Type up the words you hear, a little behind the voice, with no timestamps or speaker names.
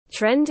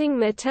Trending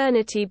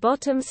maternity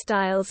bottom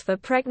styles for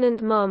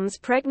pregnant moms.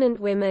 Pregnant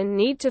women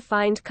need to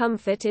find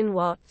comfort in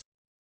what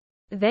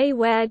they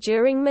wear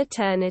during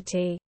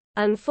maternity.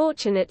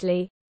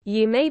 Unfortunately,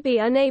 you may be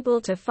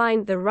unable to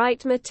find the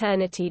right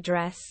maternity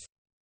dress.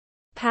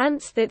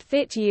 Pants that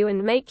fit you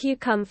and make you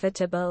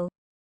comfortable.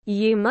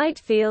 You might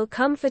feel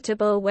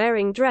comfortable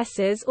wearing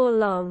dresses or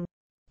long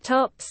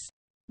tops,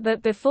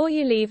 but before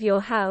you leave your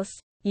house,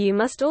 you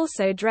must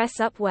also dress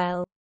up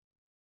well.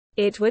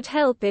 It would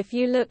help if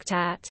you looked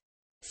at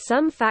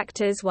some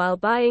factors while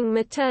buying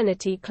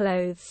maternity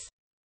clothes.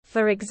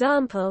 For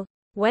example,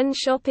 when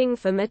shopping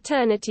for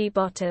maternity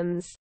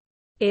bottoms,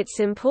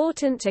 it's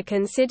important to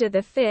consider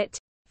the fit,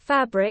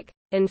 fabric,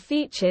 and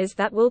features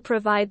that will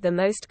provide the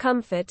most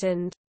comfort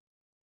and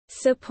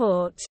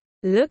support.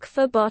 Look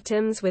for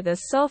bottoms with a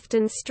soft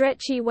and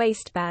stretchy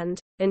waistband,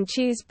 and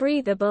choose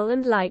breathable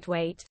and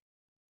lightweight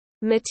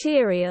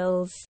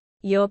materials.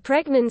 Your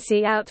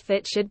pregnancy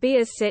outfit should be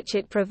as such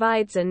it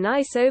provides a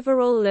nice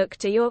overall look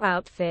to your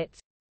outfit.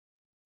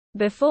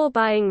 Before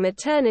buying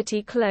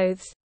maternity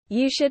clothes,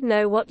 you should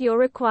know what your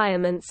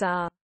requirements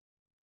are.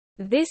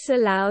 This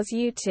allows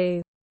you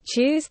to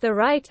choose the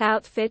right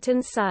outfit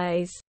and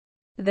size.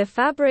 The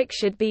fabric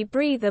should be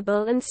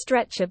breathable and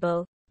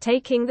stretchable,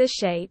 taking the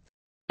shape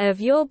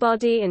of your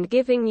body and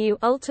giving you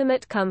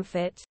ultimate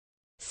comfort.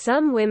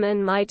 Some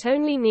women might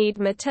only need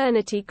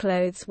maternity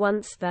clothes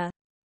once the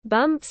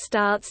bump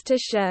starts to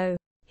show.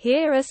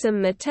 Here are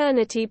some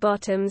maternity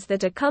bottoms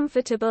that are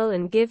comfortable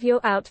and give your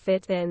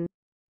outfit an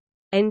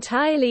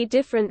entirely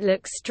different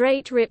look.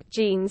 Straight ripped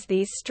jeans.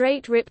 These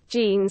straight ripped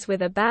jeans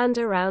with a band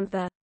around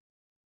the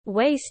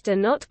waist are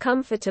not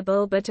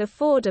comfortable but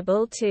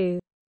affordable too.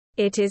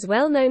 It is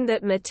well known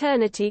that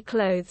maternity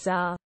clothes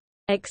are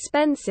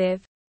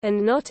expensive,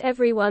 and not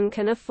everyone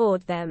can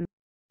afford them.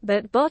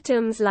 But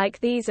bottoms like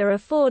these are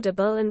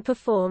affordable and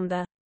perform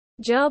the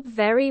job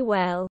very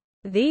well.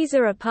 These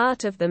are a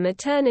part of the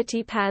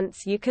maternity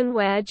pants you can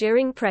wear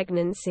during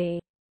pregnancy.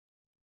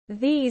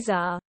 These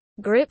are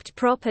gripped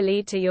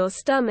properly to your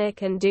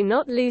stomach and do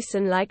not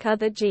loosen like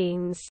other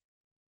jeans.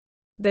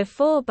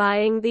 Before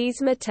buying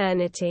these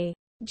maternity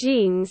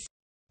jeans,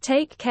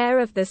 take care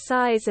of the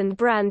size and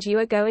brand you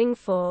are going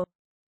for.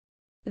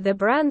 The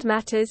brand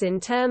matters in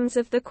terms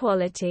of the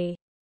quality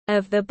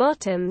of the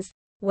bottoms,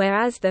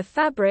 whereas the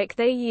fabric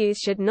they use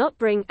should not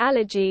bring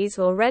allergies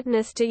or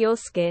redness to your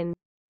skin.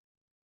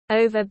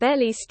 Over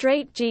belly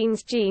straight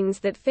jeans. Jeans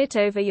that fit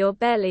over your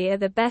belly are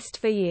the best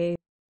for you.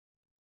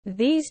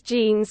 These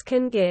jeans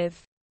can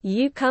give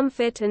you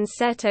comfort and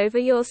set over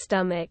your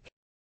stomach.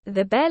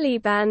 The belly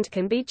band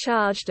can be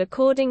charged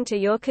according to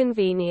your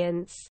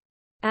convenience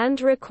and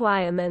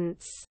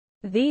requirements.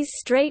 These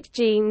straight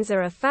jeans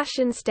are a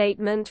fashion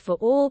statement for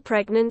all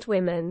pregnant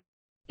women.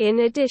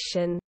 In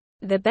addition,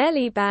 the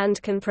belly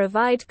band can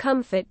provide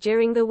comfort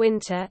during the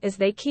winter as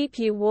they keep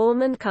you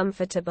warm and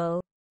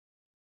comfortable.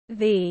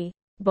 The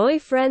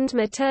boyfriend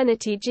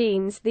maternity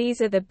jeans.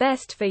 These are the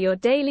best for your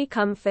daily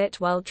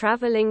comfort while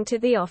traveling to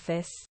the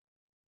office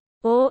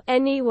or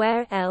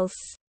anywhere else.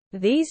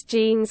 These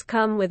jeans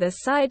come with a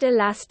side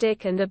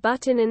elastic and a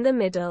button in the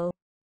middle.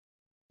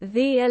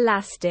 The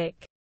elastic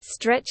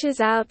stretches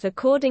out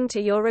according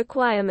to your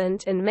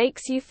requirement and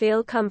makes you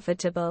feel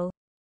comfortable.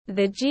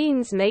 The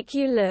jeans make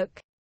you look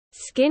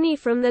skinny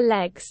from the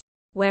legs,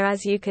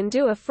 whereas you can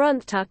do a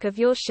front tuck of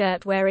your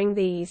shirt wearing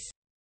these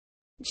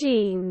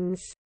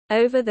jeans.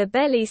 Over the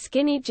belly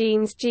skinny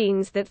jeans.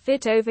 Jeans that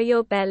fit over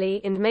your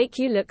belly and make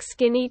you look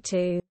skinny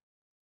too.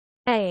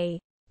 A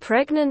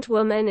pregnant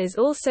woman is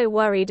also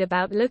worried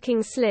about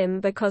looking slim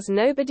because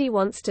nobody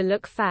wants to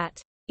look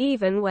fat,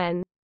 even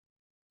when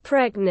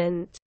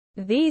pregnant.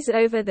 These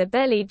over the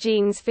belly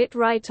jeans fit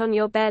right on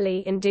your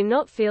belly and do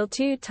not feel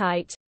too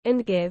tight,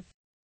 and give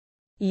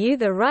you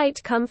the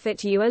right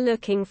comfort you are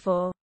looking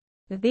for.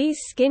 These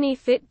skinny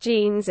fit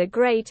jeans are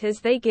great as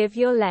they give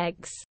your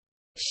legs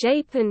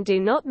shape and do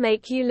not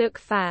make you look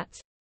fat.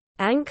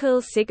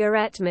 Ankle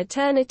cigarette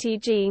maternity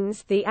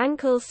jeans. The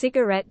ankle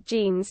cigarette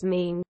jeans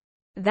mean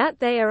that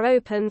they are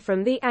open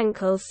from the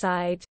ankle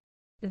side.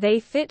 They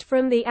fit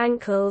from the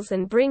ankles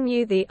and bring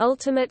you the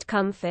ultimate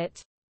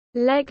comfort.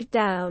 Leg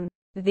down.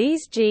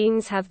 These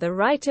jeans have the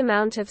right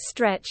amount of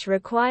stretch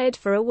required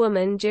for a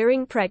woman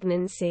during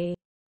pregnancy.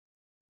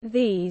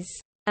 These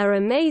are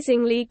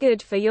amazingly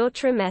good for your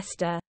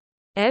trimester.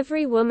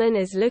 Every woman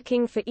is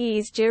looking for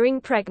ease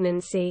during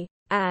pregnancy,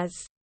 as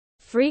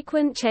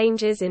frequent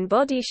changes in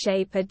body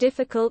shape are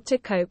difficult to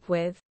cope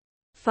with.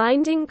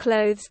 Finding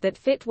clothes that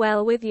fit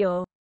well with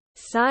your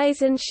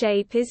size and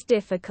shape is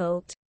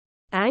difficult.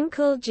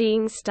 Ankle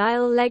jean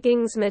style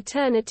leggings.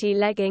 Maternity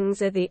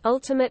leggings are the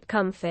ultimate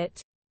comfort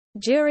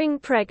during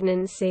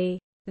pregnancy.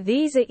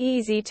 These are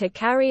easy to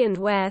carry and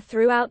wear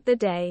throughout the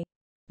day.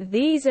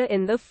 These are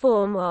in the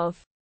form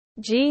of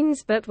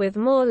jeans but with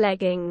more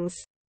leggings.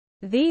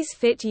 These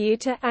fit you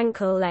to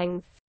ankle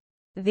length.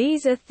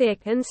 These are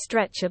thick and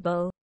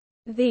stretchable.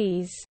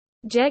 These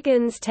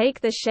jeggings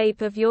take the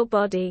shape of your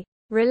body,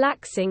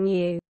 relaxing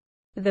you.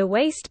 The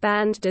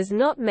waistband does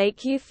not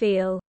make you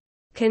feel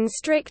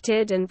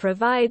constricted and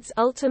provides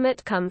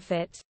ultimate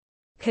comfort.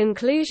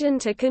 Conclusion: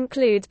 to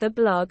conclude the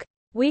blog,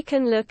 we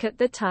can look at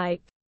the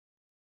type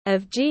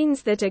of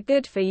jeans that are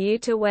good for you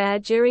to wear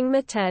during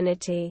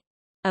maternity.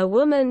 A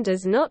woman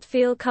does not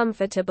feel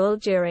comfortable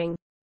during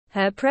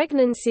her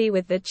pregnancy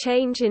with the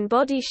change in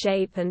body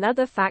shape and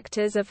other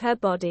factors of her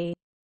body.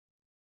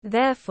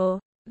 Therefore,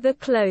 the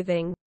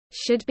clothing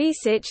should be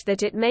such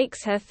that it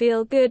makes her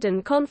feel good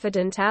and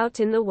confident out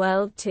in the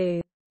world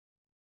too.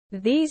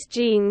 These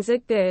jeans are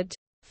good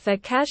for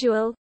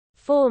casual,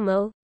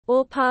 formal,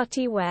 or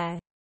party wear.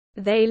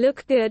 They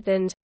look good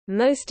and,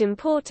 most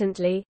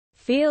importantly,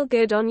 feel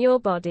good on your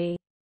body.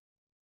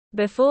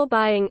 Before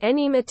buying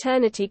any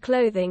maternity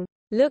clothing,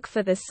 look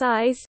for the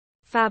size,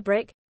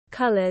 fabric,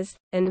 colors,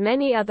 and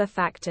many other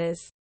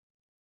factors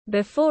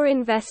before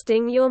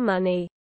investing your money.